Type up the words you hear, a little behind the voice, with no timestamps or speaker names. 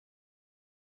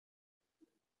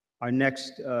Our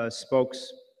next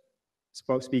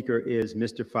spokespeaker is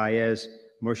Mr. Faiyaz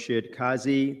Murshid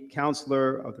Kazi,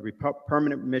 Counselor of the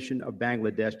Permanent Mission of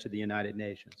Bangladesh to the United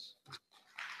Nations.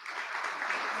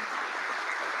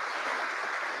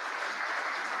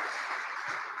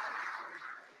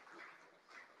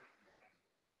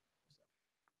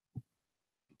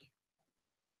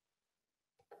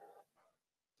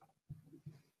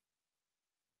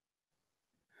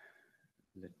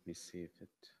 Let me see if it...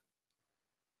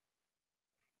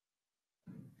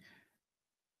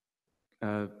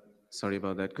 sorry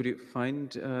about that. Could you find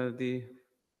the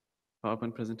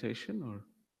PowerPoint presentation or?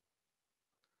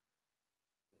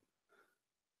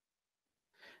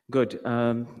 Good.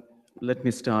 Let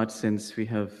me start since we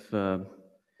have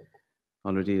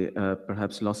already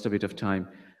perhaps lost a bit of time.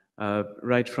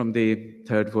 Right from the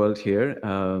third world here,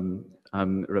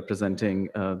 I'm representing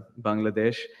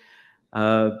Bangladesh.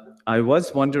 I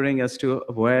was wondering as to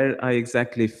where I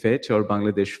exactly fit or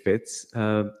Bangladesh fits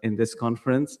in this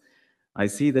conference. I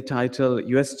see the title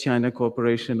U.S. China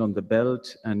Cooperation on the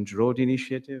Belt and Road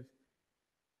Initiative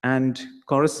and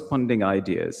corresponding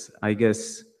ideas. I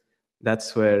guess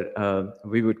that's where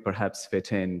we would perhaps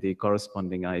fit in, the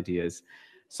corresponding ideas.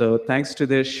 So thanks to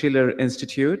the Schiller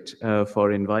Institute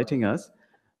for inviting us.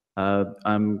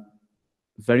 I'm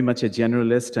very much a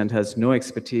generalist and has no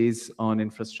expertise on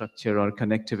infrastructure or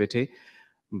connectivity,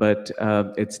 but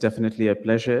it's definitely a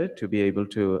pleasure to be able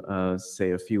to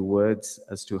say a few words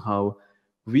as to how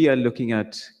we are looking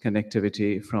at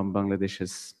connectivity from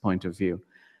Bangladesh's point of view.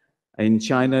 In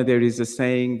China, there is a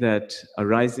saying that a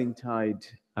rising tide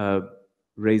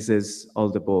raises all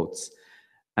the boats.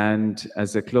 And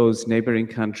as a close neighboring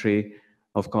country,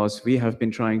 of course, we have been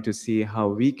trying to see how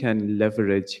we can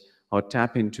leverage or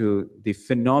tap into the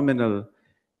phenomenal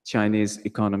Chinese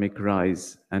economic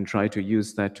rise and try to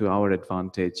use that to our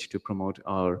advantage to promote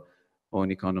our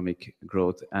own economic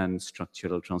growth and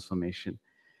structural transformation.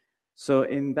 So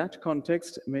in that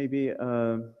context, maybe,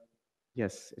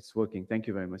 yes, it's working. Thank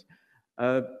you very much.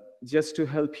 Just to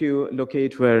help you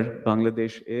locate where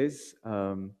Bangladesh is,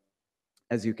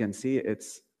 as you can see,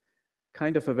 it's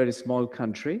kind of a very small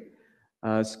country,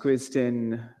 squeezed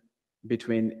in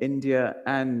between India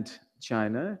and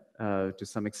China to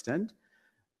some extent.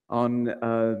 On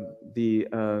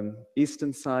the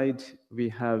eastern side, we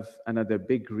have another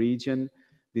big region,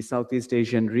 the Southeast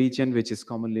Asian region, which is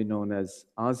commonly known as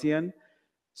ASEAN.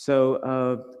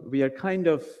 So we are kind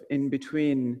of in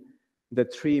between the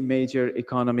three major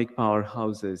economic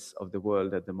powerhouses of the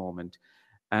world at the moment.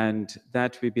 And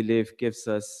that, we believe, gives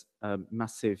us a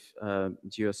massive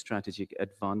geostrategic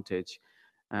advantage.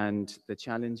 And the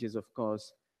challenge is, of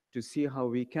course, to see how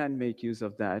we can make use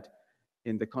of that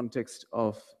in the context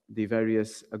of the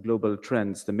various global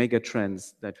trends, the mega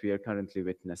trends that we are currently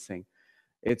witnessing.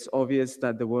 It's obvious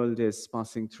that the world is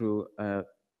passing through a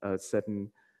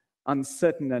certain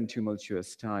uncertain and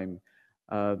tumultuous time.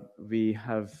 We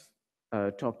have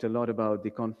talked a lot about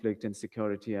the conflict,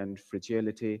 insecurity, and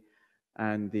fragility,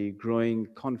 and the growing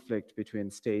conflict between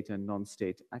state and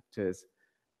non-state actors.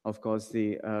 Of course,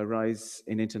 the rise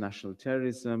in international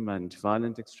terrorism and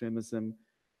violent extremism.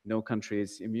 No country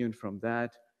is immune from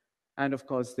that. And of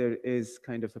course, there is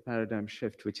kind of a paradigm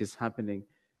shift which is happening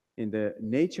in the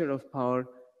nature of power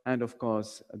and, of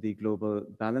course, the global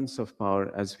balance of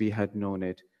power as we had known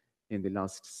it in the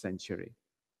last century.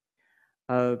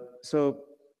 So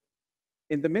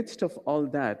in the midst of all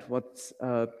that, what's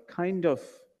kind of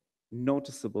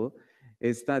noticeable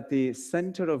is that the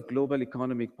center of global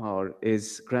economic power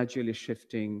is gradually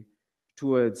shifting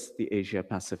towards the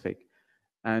Asia-Pacific.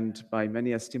 And by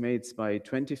many estimates, by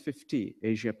 2050,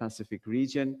 Asia-Pacific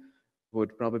region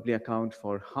would probably account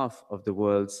for half of the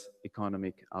world's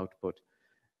economic output.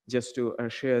 Just to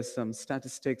share some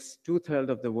statistics, 2/3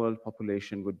 of the world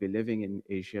population would be living in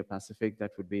Asia-Pacific.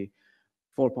 That would be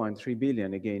 4.3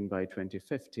 billion, again, by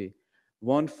 2050.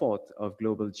 1/4 of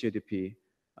global GDP,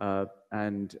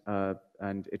 and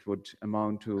it would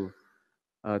amount to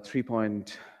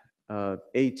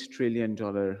 $3.8 trillion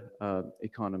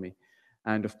economy.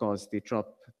 And of course, the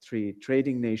top 3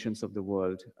 trading nations of the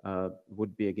world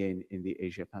would be again in the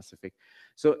Asia-Pacific.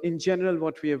 So in general,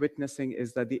 what we are witnessing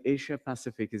is that the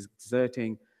Asia-Pacific is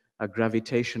exerting a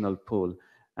gravitational pull,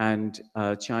 and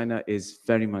China is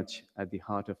very much at the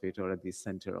heart of it or at the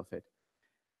center of it.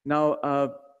 Now,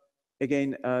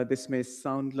 again, this may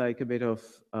sound like a bit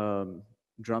of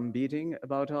drum beating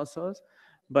about ourselves,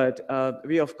 but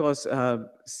we, of course,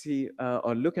 see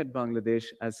or look at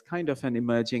Bangladesh as kind of an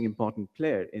emerging important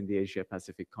player in the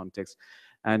Asia-Pacific context.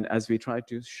 And as we try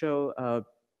to show,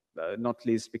 not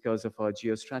least because of our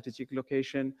geostrategic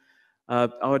location,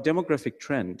 Our demographic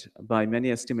trend, by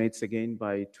many estimates, again,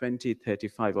 by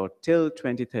 2035 or till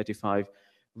 2035,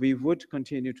 we would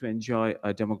continue to enjoy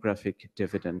a demographic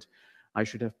dividend. I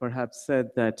should have perhaps said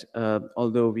that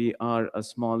although we are a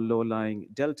small, low-lying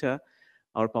delta,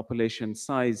 our population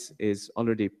size is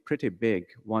already pretty big,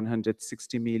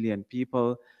 160 million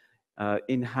people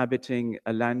inhabiting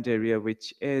a land area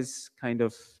which is kind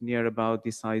of near about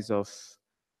the size of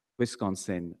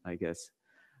Wisconsin, I guess.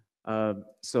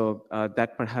 So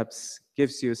that perhaps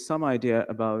gives you some idea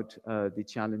about the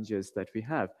challenges that we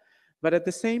have. But at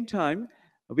the same time,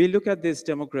 we look at this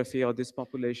demography or this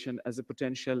population as a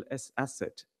potential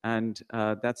asset. And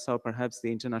that's how perhaps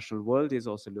the international world is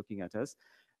also looking at us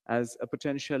as a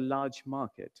potential large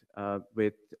market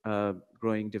with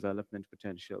growing development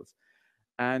potentials.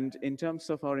 And in terms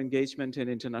of our engagement in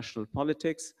international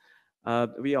politics,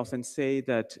 we often say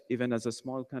that even as a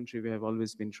small country, we have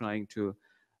always been trying to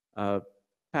uh,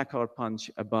 pack our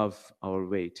punch above our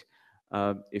weight.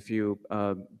 If you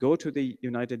go to the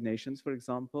United Nations, for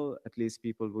example, at least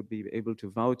people would be able to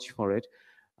vouch for it,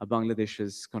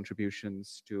 Bangladesh's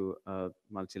contributions to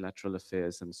multilateral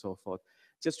affairs and so forth.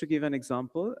 Just to give an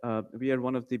example, we are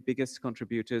one of the biggest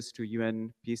contributors to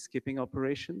UN peacekeeping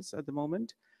operations at the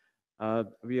moment.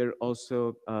 We are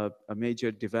also a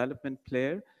major development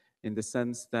player in the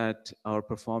sense that our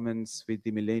performance with the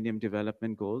Millennium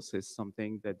Development Goals is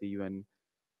something that the UN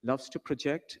loves to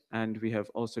project, and we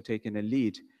have also taken a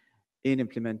lead in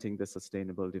implementing the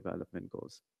Sustainable Development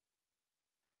Goals.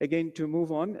 Again, to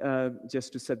move on,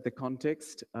 just to set the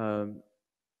context,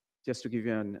 just to give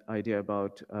you an idea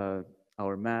about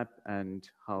our map and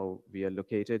how we are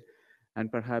located,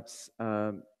 and perhaps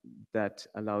that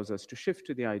allows us to shift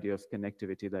to the idea of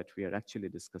connectivity that we are actually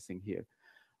discussing here.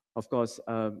 Of course,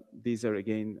 these are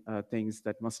again things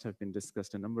that must have been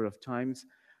discussed a number of times.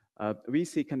 We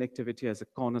see connectivity as a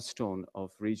cornerstone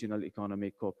of regional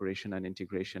economic cooperation and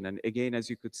integration. And again, as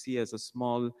you could see, as a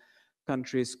small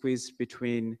country squeezed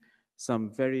between some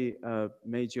very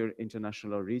major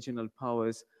international or regional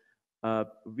powers,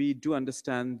 we do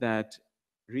understand that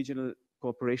regional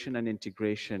cooperation and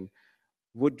integration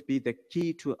would be the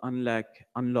key to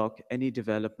unlock any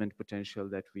development potential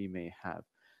that we may have.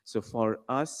 So for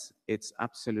us, it's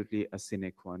absolutely a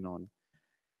sine qua non.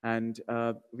 And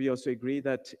we also agree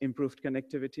that improved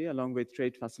connectivity along with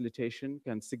trade facilitation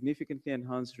can significantly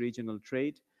enhance regional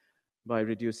trade by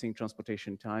reducing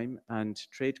transportation time and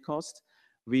trade costs.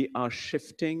 We are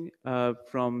shifting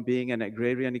from being an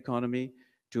agrarian economy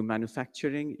to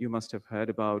manufacturing. You must have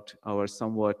heard about our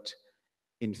somewhat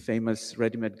infamous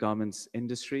ready-made garments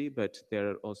industry, but there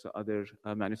are also other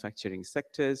manufacturing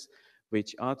sectors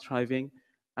which are thriving.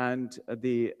 And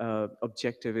the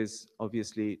objective is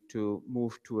obviously to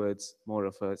move towards more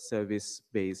of a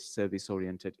service-based,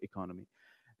 service-oriented economy.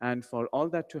 And for all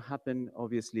that to happen,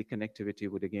 obviously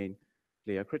connectivity would again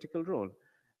play a critical role.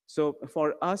 So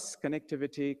for us,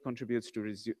 connectivity contributes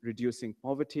to reducing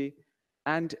poverty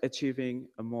and achieving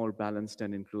a more balanced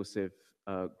and inclusive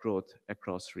growth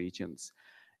across regions.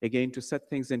 Again, to set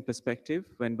things in perspective,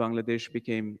 when Bangladesh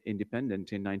became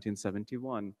independent in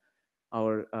 1971,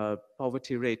 our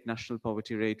poverty rate, national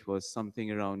poverty rate, was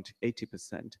something around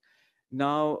 80%.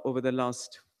 Now, over the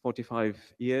last 45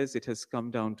 years, it has come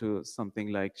down to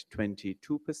something like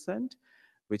 22%,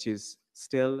 which is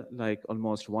still like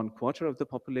almost 1/4 of the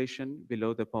population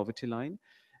below the poverty line.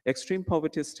 Extreme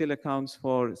poverty still accounts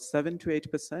for 7 to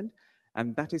 8%,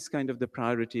 and that is kind of the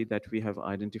priority that we have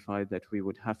identified that we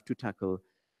would have to tackle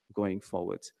going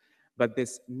forwards. But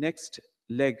this next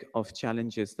leg of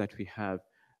challenges that we have,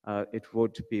 it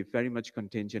would be very much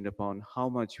contingent upon how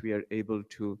much we are able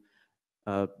to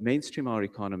mainstream our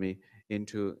economy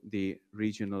into the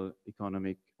regional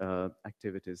economic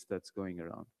activities that's going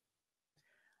around.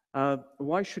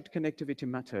 Why should connectivity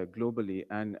matter globally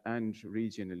and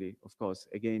regionally? Of course,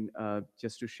 again,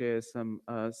 just to share some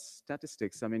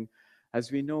statistics. I mean,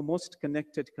 as we know, most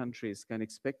connected countries can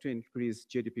expect to increase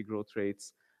GDP growth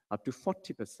rates up to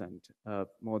 40%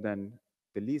 more than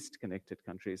the least connected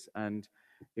countries. And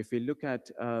if we look at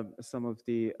some of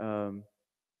the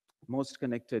most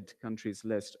connected countries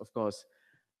list, of course,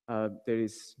 there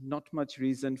is not much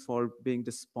reason for being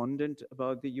despondent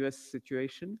about the US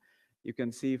situation. You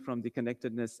can see from the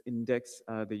connectedness index,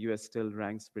 the US still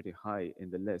ranks pretty high in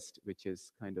the list, which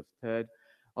is kind of third,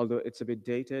 although it's a bit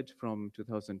dated from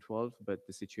 2012, but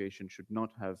the situation should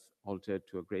not have altered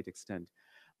to a great extent.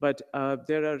 But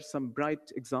there are some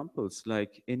bright examples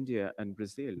like India and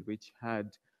Brazil, which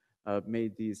had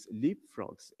made these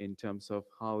leapfrogs in terms of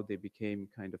how they became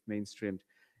kind of mainstreamed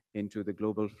into the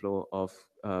global flow of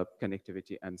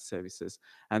connectivity and services.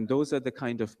 And those are the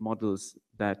kind of models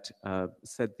that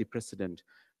set the precedent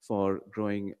for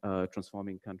growing,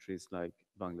 transforming countries like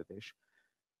Bangladesh.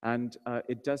 And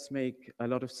it does make a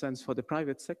lot of sense for the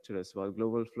private sector as well.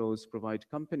 Global flows provide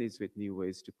companies with new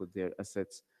ways to put their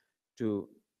assets to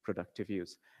productive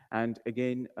use. And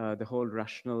again, the whole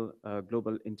rational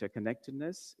global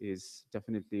interconnectedness is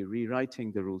definitely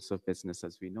rewriting the rules of business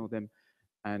as we know them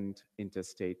and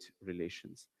interstate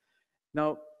relations.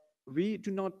 Now, we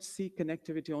do not see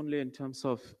connectivity only in terms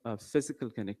of physical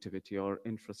connectivity or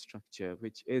infrastructure,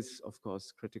 which is, of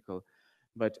course, critical.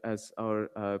 But as our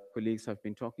colleagues have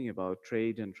been talking about,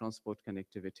 trade and transport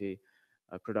connectivity,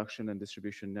 production and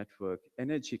distribution network,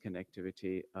 energy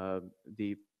connectivity,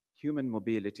 the human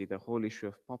mobility, the whole issue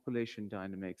of population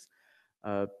dynamics,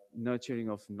 nurturing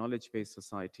of knowledge-based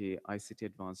society, ICT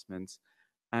advancements,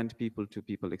 and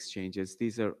people-to-people exchanges.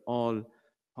 These are all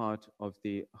part of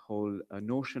the whole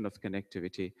notion of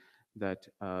connectivity that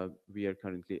we are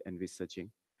currently envisaging.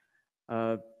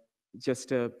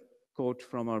 Just a quote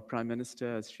from our Prime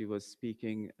Minister as she was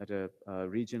speaking at a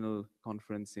regional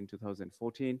conference in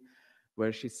 2014,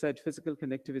 where she said physical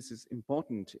connectivity is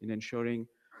important in ensuring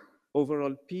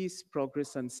overall peace,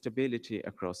 progress, and stability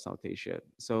across South Asia.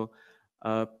 So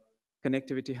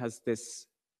connectivity has this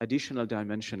additional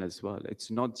dimension as well.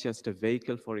 It's not just a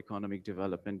vehicle for economic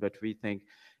development, but we think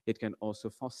it can also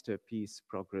foster peace,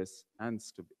 progress, and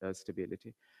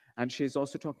stability. And she's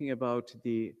also talking about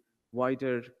the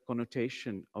wider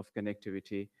connotation of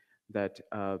connectivity that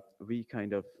we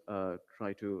kind of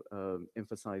try to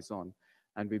emphasize on.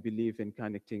 And we believe in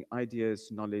connecting ideas,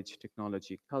 knowledge,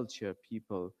 technology, culture,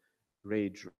 people,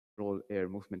 trade, role, air,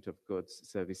 movement of goods,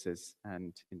 services,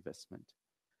 and investment.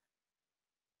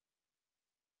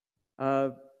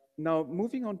 Now,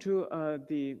 moving on to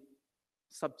the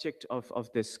subject of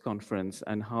this conference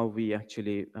and how we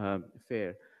actually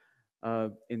fare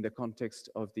in the context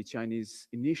of the Chinese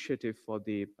initiative for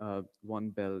the One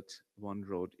Belt, One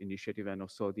Road initiative, and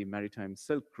also the Maritime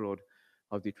Silk Road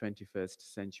of the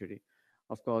 21st century.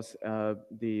 Of course,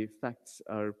 the facts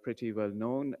are pretty well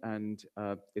known, and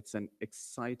it's an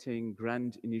exciting,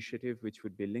 grand initiative which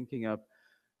would be linking up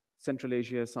Central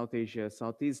Asia, South Asia,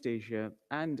 Southeast Asia,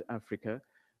 and Africa,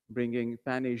 bringing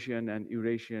Pan-Asian and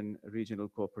Eurasian regional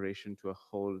cooperation to a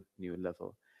whole new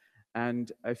level.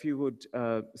 And if you would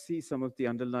see some of the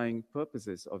underlying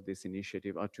purposes of this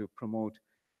initiative are to promote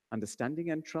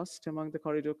understanding and trust among the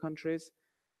corridor countries,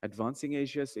 advancing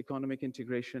Asia's economic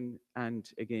integration,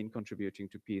 and again, contributing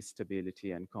to peace,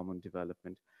 stability, and common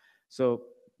development. So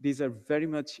these are very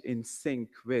much in sync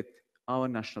with our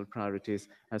national priorities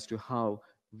as to how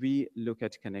we look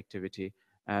at connectivity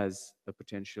as a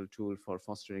potential tool for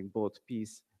fostering both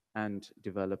peace and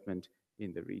development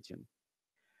in the region.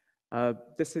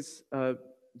 This is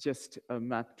just a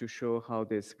map to show how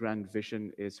this grand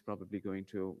vision is probably going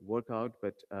to work out,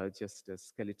 but just a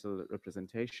skeletal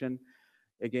representation.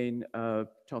 Again,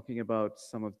 talking about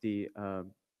some of the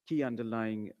key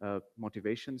underlying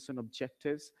motivations and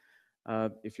objectives.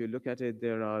 If you look at it,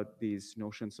 there are these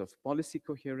notions of policy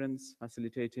coherence,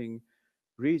 facilitating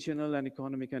regional and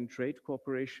economic and trade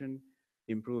cooperation,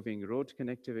 improving road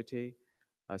connectivity,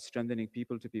 strengthening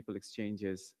people-to-people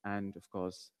exchanges, and of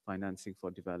course, financing for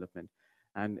development.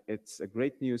 And it's a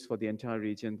great news for the entire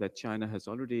region that China has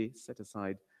already set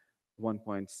aside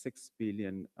 $1.6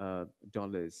 billion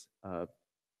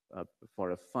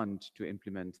for a fund to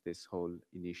implement this whole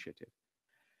initiative.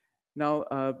 Now,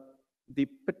 the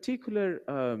particular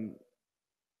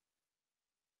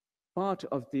part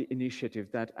of the initiative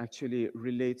that actually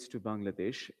relates to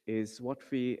Bangladesh is what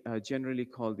we generally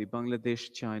call the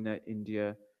Bangladesh, China,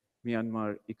 India,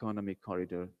 Myanmar Economic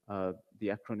Corridor. The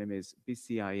acronym is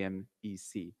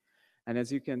BCIMEC. And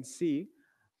as you can see,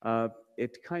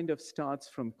 it kind of starts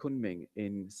from Kunming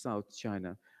in South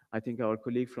China. I think our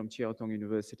colleague from Chiao Tung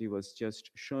University was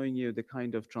just showing you the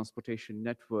kind of transportation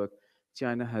network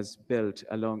China has built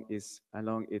along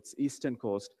its eastern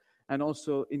coast, and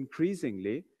also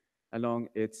increasingly along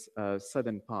its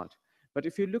southern part. But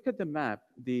if you look at the map,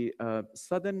 the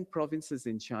southern provinces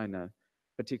in China,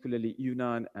 particularly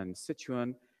Yunnan and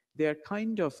Sichuan, they are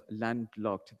kind of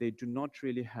landlocked. They do not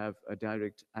really have a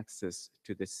direct access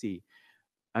to the sea,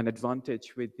 an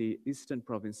advantage with the eastern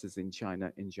provinces in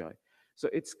China enjoy. So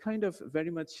it's kind of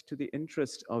very much to the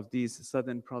interest of these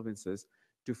southern provinces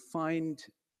to find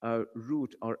a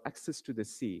route or access to the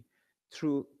sea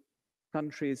through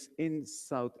countries in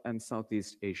South and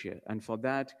Southeast Asia. And for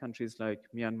that, countries like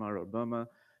Myanmar or Burma,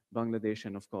 Bangladesh,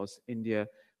 and of course, India,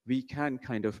 we can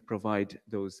kind of provide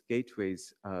those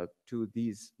gateways to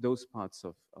those parts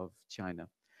of China.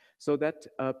 So that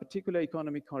particular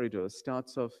economic corridor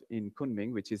starts off in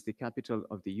Kunming, which is the capital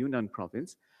of the Yunnan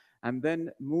province, and then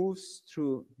moves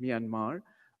through Myanmar.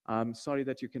 I'm sorry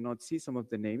that you cannot see some of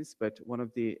the names, but one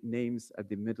of the names at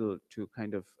the middle to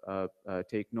kind of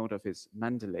take note of is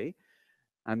Mandalay.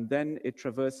 And then it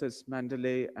traverses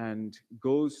Mandalay and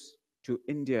goes to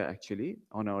India, actually,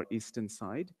 on our eastern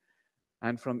side.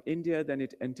 And from India, then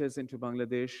it enters into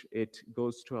Bangladesh, it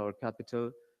goes to our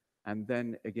capital, and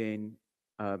then again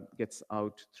gets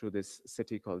out through this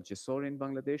city called Jessore in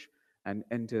Bangladesh and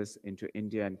enters into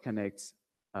India and connects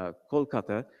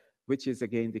Kolkata, which is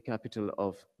again the capital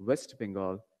of West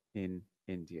Bengal in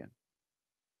India.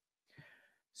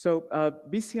 So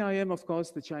BCIM, of course,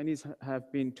 the Chinese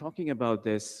have been talking about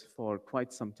this for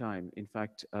quite some time, in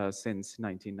fact, since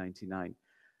 1999.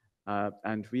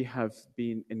 And we have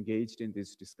been engaged in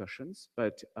these discussions,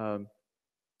 but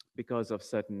because of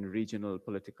certain regional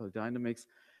political dynamics,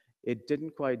 it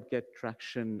didn't quite get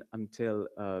traction until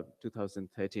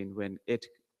 2013 when it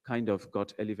kind of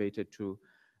got elevated to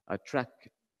a Track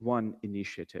 1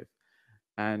 initiative.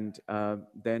 And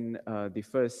then the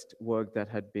first work that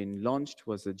had been launched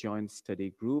was a joint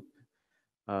study group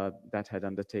that had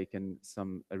undertaken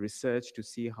some research to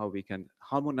see how we can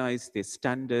harmonize the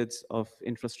standards of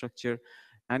infrastructure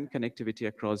and connectivity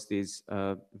across these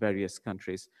various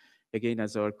countries. Again,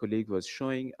 as our colleague was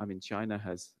showing, I mean, China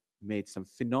has made some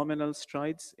phenomenal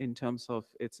strides in terms of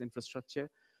its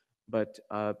infrastructure, but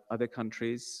other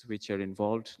countries which are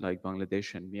involved, like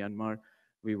Bangladesh and Myanmar,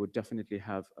 we would definitely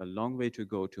have a long way to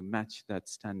go to match that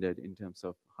standard in terms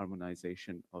of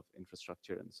harmonization of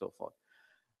infrastructure and so forth.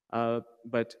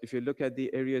 But if you look at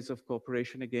the areas of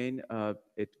cooperation again,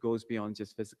 it goes beyond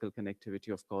just physical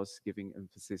connectivity, of course, giving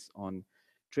emphasis on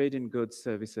trade in goods,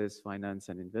 services, finance,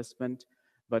 and investment,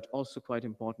 but also quite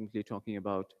importantly, talking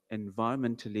about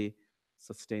environmentally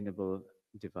sustainable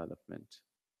development.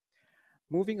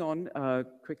 Moving on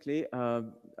quickly, I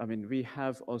mean, we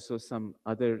have also some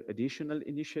other additional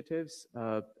initiatives.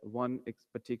 One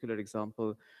particular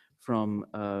example from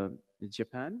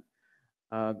Japan,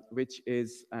 which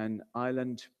is an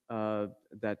island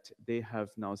that they have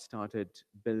now started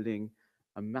building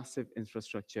a massive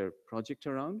infrastructure project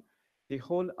around. The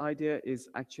whole idea is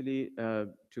actually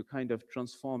to kind of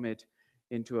transform it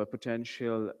into a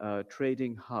potential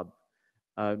trading hub,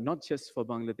 not just for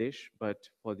Bangladesh, but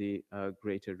for the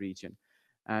greater region.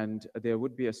 And there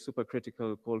would be a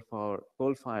supercritical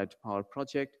coal-fired power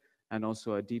project and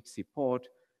also a deep sea port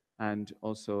and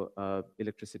also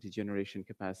electricity generation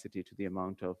capacity to the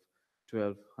amount of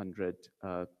 1,200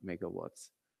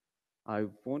 megawatts. I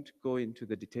won't go into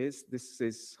the details. This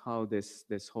is how this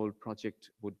whole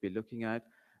project would be looking at.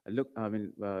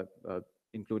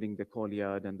 Including the coal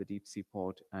yard and the deep sea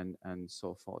port and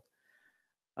so forth.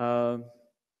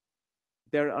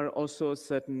 There are also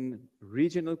certain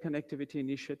regional connectivity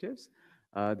initiatives.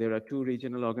 There are two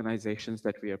regional organizations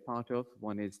that we are part of.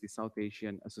 One is the South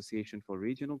Asian Association for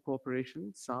Regional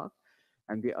Cooperation, SARC,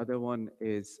 and the other one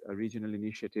is a regional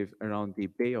initiative around the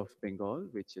Bay of Bengal,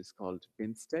 which is called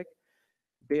BIMSTEC.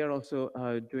 They are also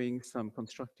doing some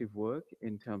constructive work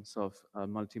in terms of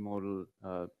multimodal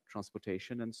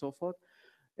transportation and so forth.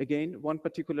 Again, one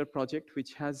particular project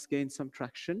which has gained some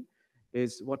traction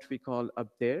is what we call up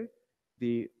there,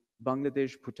 the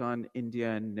Bangladesh, Bhutan,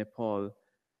 India, and Nepal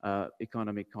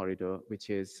Economic Corridor,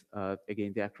 which is,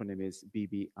 again, the acronym is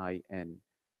BBIN.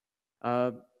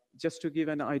 Just to give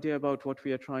an idea about what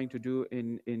we are trying to do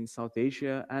in South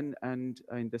Asia and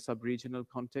in the sub-regional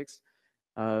context,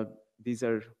 these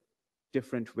are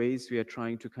different ways we are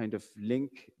trying to kind of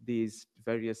link these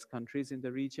various countries in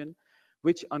the region,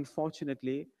 which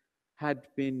unfortunately had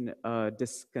been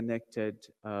disconnected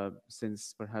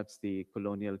since perhaps the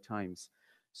colonial times.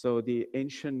 So the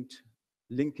ancient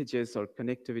linkages or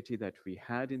connectivity that we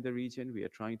had in the region, we are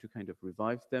trying to kind of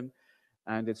revive them.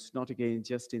 And it's not, again,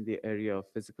 just in the area of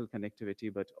physical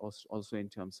connectivity, but also in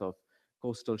terms of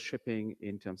coastal shipping,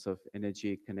 in terms of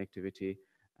energy connectivity,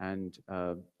 and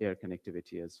air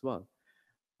connectivity as well.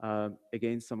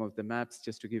 Again, some of the maps,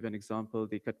 just to give an example,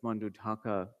 the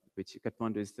Kathmandu-Dhaka, which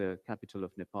Kathmandu is the capital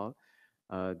of Nepal.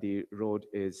 The road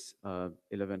is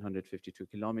 1,152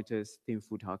 kilometers.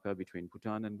 Thimphu-Dhaka between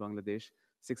Bhutan and Bangladesh,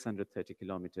 630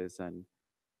 kilometers, and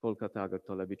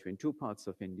Kolkata-Agartala between two parts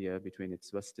of India, between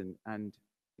its western and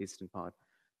eastern part,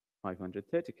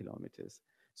 530 kilometers.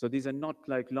 So these are not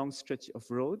like long stretch of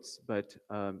roads, but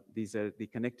these are the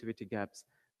connectivity gaps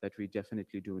that we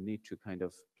definitely do need to kind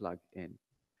of plug in.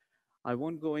 I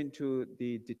won't go into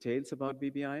the details about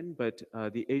BBIN, but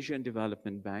the Asian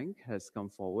Development Bank has come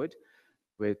forward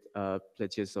with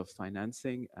pledges of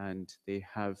financing, and they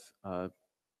have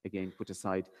again put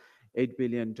aside $8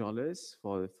 billion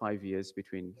for 5 years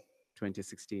between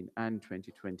 2016 and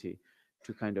 2020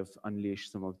 to kind of unleash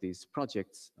some of these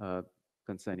projects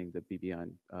concerning the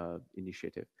BBN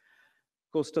initiative.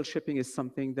 Coastal shipping is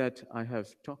something that I have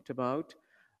talked about.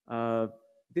 Uh,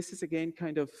 this is again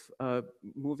kind of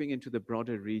moving into the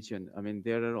broader region. I mean,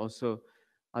 there are also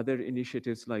other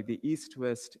initiatives like the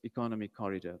East-West Economic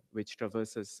Corridor, which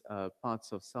traverses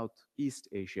parts of Southeast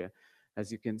Asia.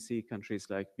 As you can see, countries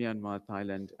like Myanmar,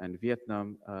 Thailand, and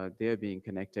Vietnam, they're being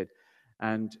connected.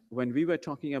 And when we were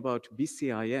talking about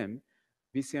BCIM,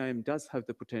 BCIM does have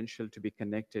the potential to be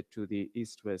connected to the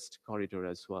East-West Corridor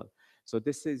as well. So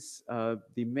this is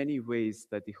the many ways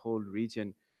that the whole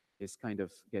region is kind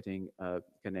of getting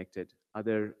connected.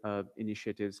 Other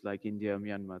initiatives like India,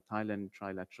 Myanmar, Thailand,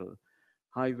 trilateral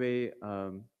highway.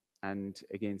 And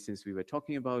again, since we were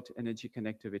talking about energy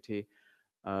connectivity,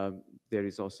 there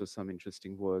is also some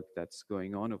interesting work that's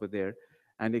going on over there.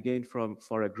 And again,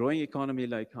 for a growing economy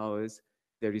like ours,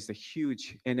 there is a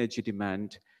huge energy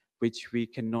demand which we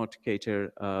cannot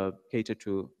cater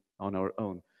to on our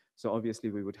own. So obviously,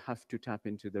 we would have to tap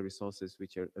into the resources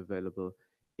which are available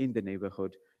in the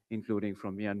neighborhood, including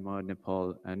from Myanmar,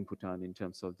 Nepal, and Bhutan in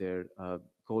terms of their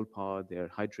coal power, their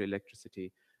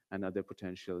hydroelectricity, and other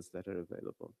potentials that are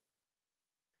available.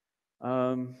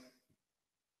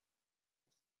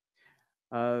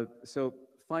 So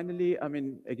finally, I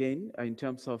mean, again, in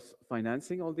terms of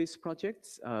financing all these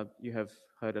projects, you have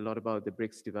heard a lot about the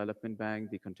BRICS Development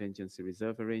Bank, the Contingency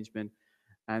Reserve Arrangement,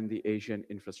 and the Asian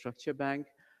Infrastructure Bank.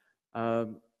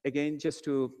 Again, just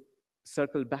to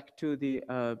circle back to the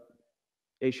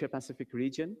Asia-Pacific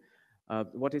region,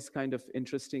 what is kind of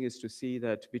interesting is to see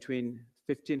that between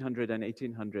 1500 and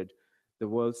 1800, the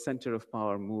world's center of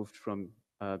power moved from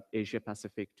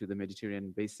Asia-Pacific to the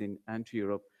Mediterranean basin and to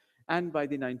Europe, and by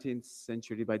the 19th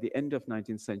century, by the end of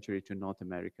 19th century, to North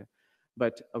America.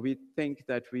 But we think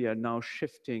that we are now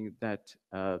shifting that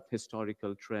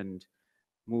historical trend,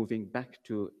 moving back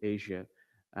to Asia,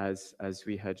 as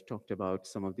we had talked about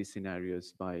some of these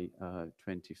scenarios by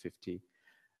 2050.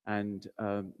 And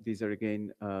these are,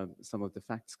 again, some of the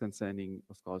facts concerning,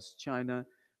 of course, China.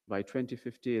 By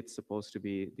 2050, it's supposed to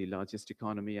be the largest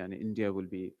economy, and India will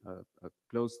be a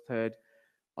close third,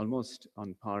 almost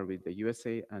on par with the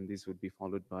USA, and this would be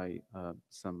followed by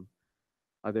some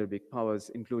other big powers,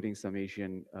 including some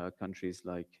Asian countries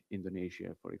like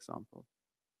Indonesia, for example.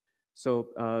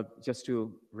 So just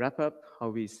to wrap up how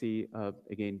we see,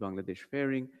 again, Bangladesh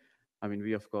faring, I mean,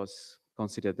 we, of course,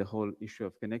 consider the whole issue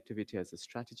of connectivity as a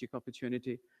strategic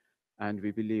opportunity, and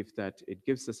we believe that it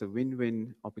gives us a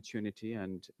win-win opportunity,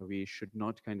 and we should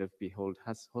not kind of be held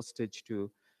hostage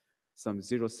to some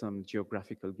zero-sum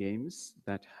geographical games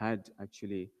that had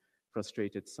actually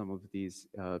frustrated some of these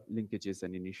linkages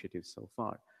and initiatives so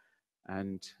far.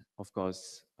 And of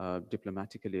course,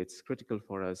 diplomatically, it's critical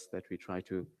for us that we try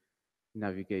to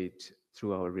navigate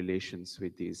through our relations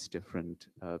with these different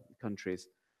countries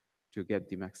to get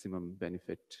the maximum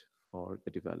benefit for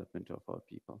the development of our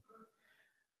people.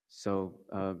 So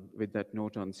with that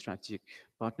note on strategic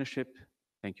partnership,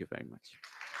 thank you very much.